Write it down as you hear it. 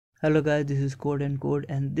Hello guys, this is CodeNCode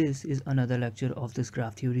and this is another lecture of this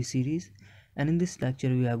graph theory series, and in this lecture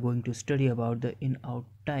we are going to study about the in-out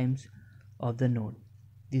times of the node.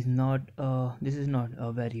 This is not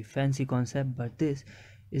a very fancy concept, but this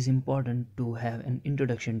is important to have an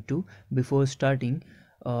introduction to before starting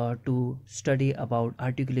to study about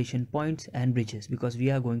articulation points and bridges, because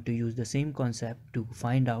we are going to use the same concept to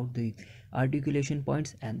find out the articulation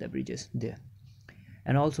points and the bridges there.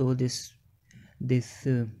 And also this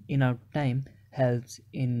in-out time helps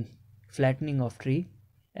in flattening of tree,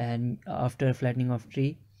 and after flattening of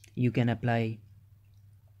tree you can apply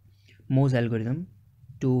Mohs algorithm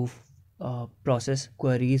to process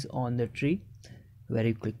queries on the tree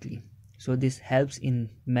very quickly. So this helps in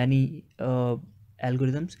many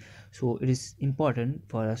algorithms, so it is important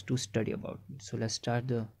for us to study about it. So let's start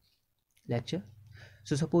the lecture.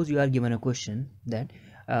 So suppose you are given a question that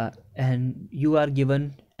and you are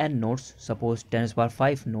given n nodes, suppose 10 to the power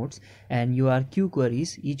 5 nodes, and you are q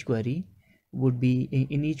queries. Each query would be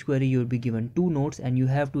in each query you will be given 2 nodes, and you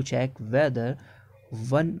have to check whether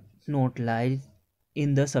one node lies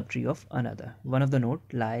in the subtree of another. One of the node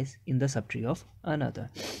lies in the subtree of another.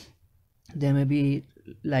 There may be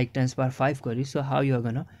like 10 to the power 5 queries, so how you are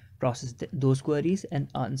gonna process those queries and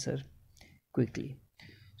answer quickly.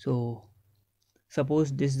 So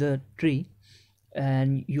suppose this is the tree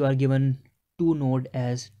and you are given 2 node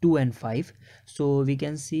as 2 and 5, so we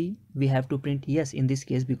can see we have to print yes in this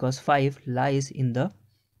case, because 5 lies in the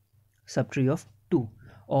subtree of 2,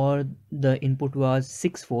 or the input was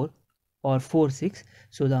 6 4 or 4 6,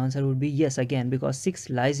 so the answer would be yes again, because 6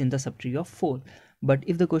 lies in the subtree of 4. But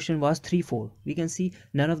if the question was 3 4, we can see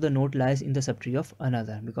none of the node lies in the subtree of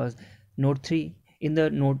another, because node 3 in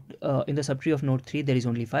the subtree of node 3 there is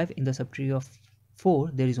only 5, in the subtree of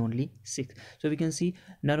 4 there is only 6, so we can see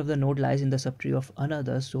none of the node lies in the subtree of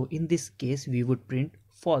another. So in this case we would print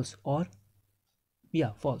false, or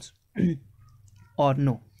false or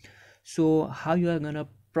no. So how you are gonna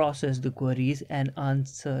process the queries and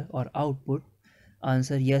answer or output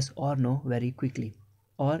answer yes or no very quickly,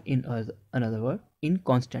 or in another word, in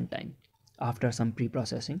constant time, after some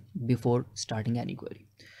pre-processing before starting any query.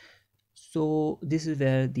 So this is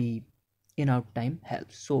where the in-out time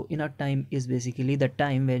helps. So in-out time is basically the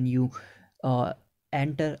time when you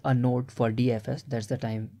enter a node for DFS. That's the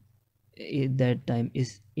time. That time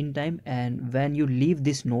is in time, and when you leave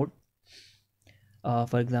this node,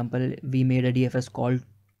 for example, we made a DFS call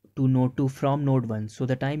to node 2 from node 1, so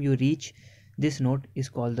the time you reach this node is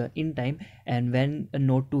called the in time, and when a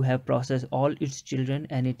node 2 have processed all its children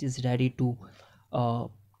and it is ready to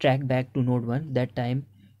track back to node 1, that time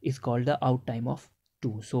is called the out time of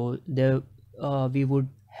 2. So there we would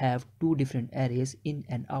have two different arrays in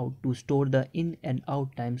and out to store the in and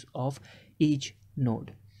out times of each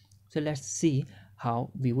node. So let's see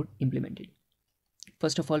how we would implement it.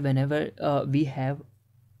 First of all, whenever we have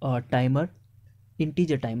a timer,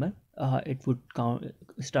 integer timer, it would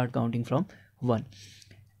start counting from 1,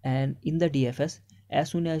 and in the DFS,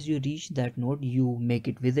 as soon as you reach that node you make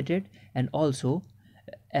it visited, and also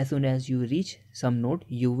as soon as you reach some node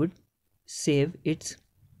you would save its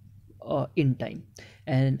in time.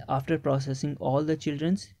 And after processing all the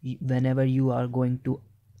children's, whenever you are going to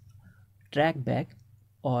track back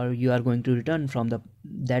or you are going to return from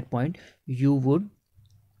that point, you would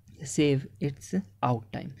save its out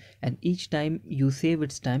time, and each time you save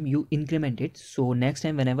its time you increment it. So next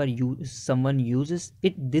time whenever someone uses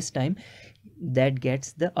it, this time that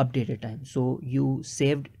gets the updated time. So you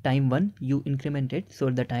saved time 1, you increment it,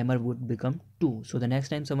 so the timer would become 2, so the next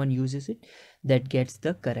time someone uses it, that gets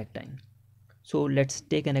the correct time. So let's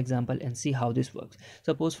take an example and see how this works.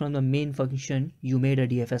 Suppose from the main function you made a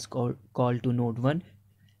DFS call to node 1,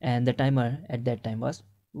 and the timer at that time was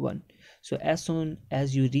 1. So as soon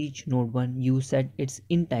as you reach node 1 you set its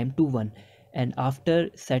in time to 1, and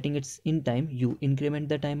after setting its in time you increment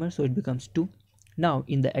the timer, so it becomes 2. Now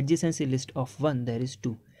in the adjacency list of 1 there is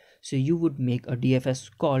 2, so you would make a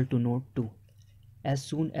DFS call to node 2. As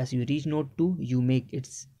soon as you reach node 2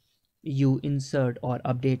 you insert or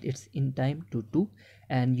update its in time to 2,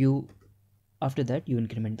 and after that you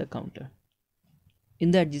increment the counter. In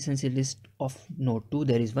the adjacency list of node 2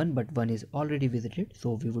 there is 1, but 1 is already visited,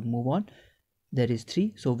 so we would move on. There is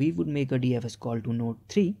 3, so we would make a DFS call to node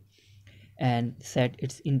 3 and set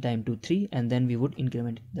its in time to 3, and then we would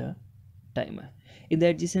increment the timer. In the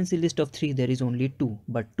adjacency list of 3 there is only 2,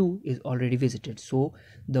 but 2 is already visited, so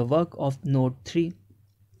the work of node 3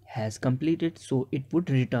 has completed, so it would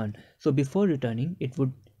return. So before returning, it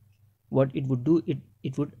would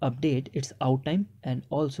update its out time, and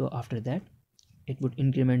also after that it would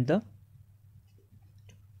increment the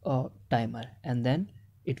timer, and then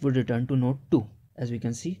it would return to node 2. As we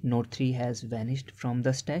can see, node 3 has vanished from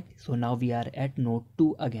the stack, so now we are at node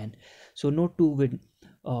 2 again. So node 2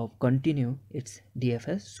 will continue its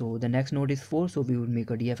DFS. So the next node is 4, so we would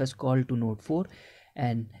make a DFS call to node 4,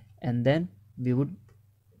 and then we would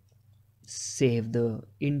save the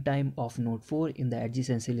in time of node 4. In the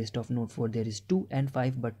adjacency list of node 4 there is 2 and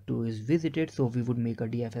 5, but 2 is visited, so we would make a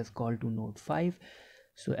DFS call to node 5.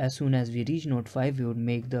 So as soon as we reach node 5, we would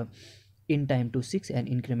make the in time to 6 and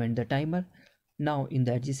increment the timer. Now in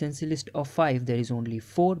the adjacency list of 5 there is only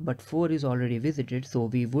 4, but 4 is already visited, so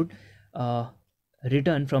we would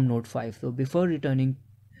return from node 5. So before returning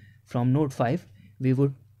from node 5, we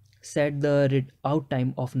would set the out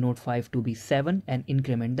time of node 5 to be 7 and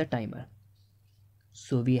increment the timer.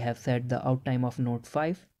 So we have set the out time of node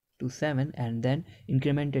 5 to 7 and then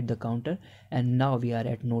incremented the counter, and now we are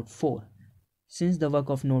at node 4. Since the work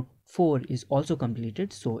of node 4 is also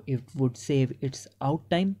completed, so it would save its out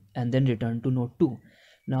time and then return to node 2.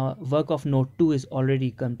 Now work of node 2 is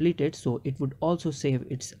already completed, so it would also save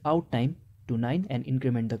its out time to 9 and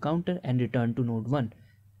increment the counter and return to node 1.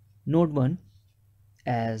 Node 1,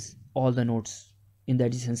 as all the nodes in the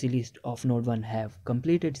adjacency list of node 1 have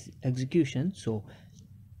completed execution, so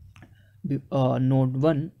node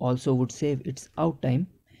 1 also would save its out time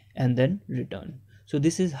and then return. So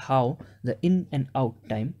this is how the in and out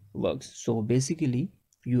time works. So basically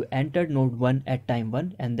you entered node 1 at time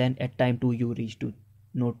 1, and then at time 2 you reach to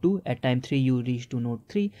node 2, at time 3 you reach to node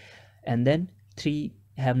 3, and then 3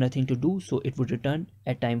 have nothing to do, so it would return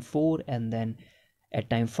at time 4, and then at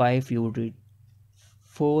time 5 you would reach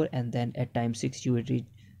 4, and then at time 6 you would reach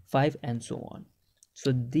 5, and so on.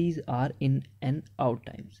 So these are in and out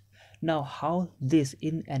times. Now how this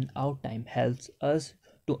in and out time helps us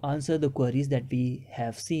to answer the queries that we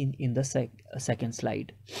have seen in the second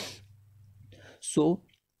slide. So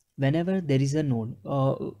whenever there is a node,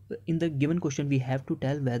 in the given question we have to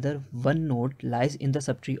tell whether one node lies in the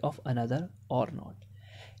subtree of another or not.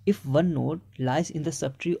 If one node lies in the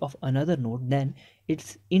subtree of another node, then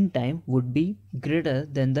its in time would be greater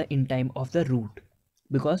than the in time of the root,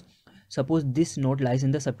 because suppose this node lies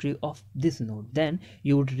in the subtree of this node, then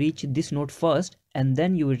you would reach this node first and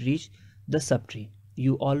then you would reach the subtree.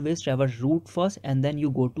 You always traverse root first and then you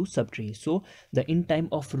go to subtree, so the in time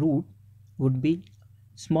of root would be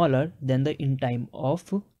smaller than the in time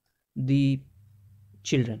of the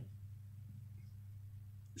children.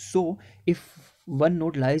 So if one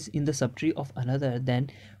node lies in the subtree of another, then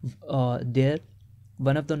there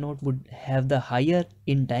one of the node would have the higher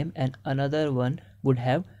in time and another one would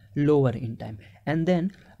have lower in time. And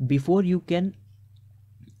then before you can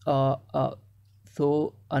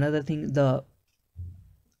so another thing, the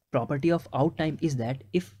property of out time is that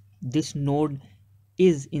if this node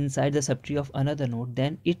is inside the subtree of another node,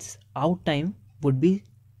 then its out time would be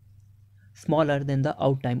smaller than the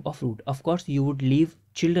out time of root. Of course you would leave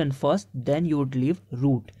children first, then you would leave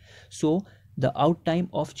root, so the out time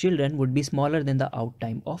of children would be smaller than the out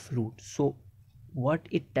time of root. So what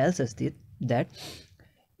it tells us is that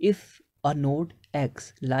if a node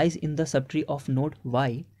X lies in the subtree of node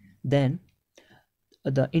Y, then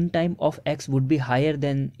the in time of X would be higher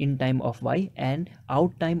than in time of Y, and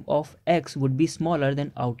out time of X would be smaller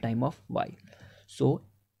than out time of Y. So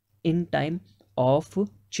in time of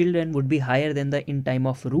children would be higher than the in time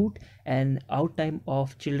of root, and out time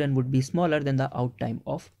of children would be smaller than the out time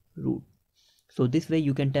of root. So this way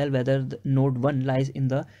you can tell whether the node 1 lies in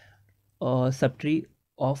the subtree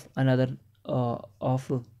of another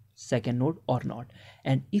of second node or not.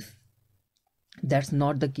 And if that's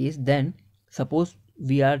not the case, then suppose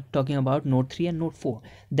we are talking about node 3 and node 4,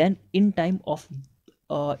 then in time of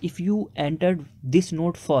if you entered this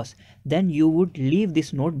node first, then you would leave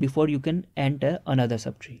this node before you can enter another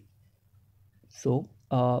subtree. So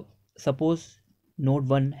suppose node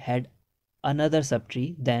 1 had another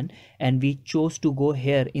subtree then, and we chose to go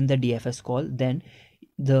here in the DFS call, then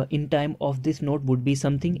the in time of this node would be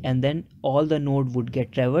something, and then all the node would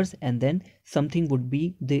get traversed, and then something would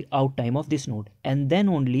be the out time of this node, and then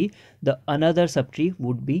only the another subtree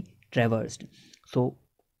would be traversed. So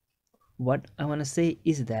what I want to say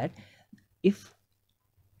is that if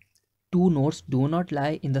two nodes do not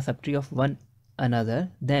lie in the subtree of one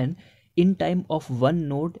another, then in time of one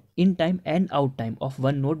node, in time and out time of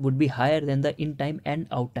one node would be higher than the in time and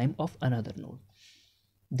out time of another node.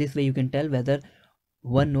 This way you can tell whether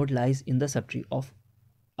one node lies in the subtree of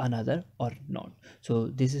another or not. So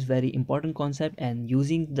this is very important concept, and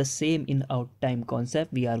using the same in out time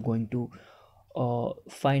concept we are going to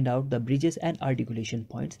find out the bridges and articulation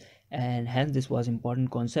points, and hence this was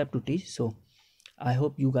important concept to teach. So I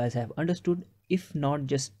hope you guys have understood. If not,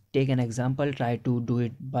 just take an example, try to do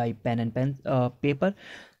it by pen and paper,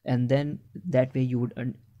 and then that way you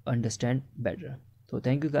would understand better. So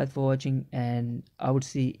thank you guys for watching, and I would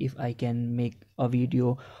see if I can make a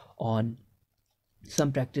video on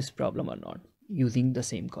some practice problem or not using the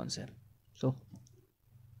same concept. So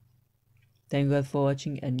thank you guys for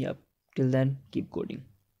watching, and yep, till then keep coding.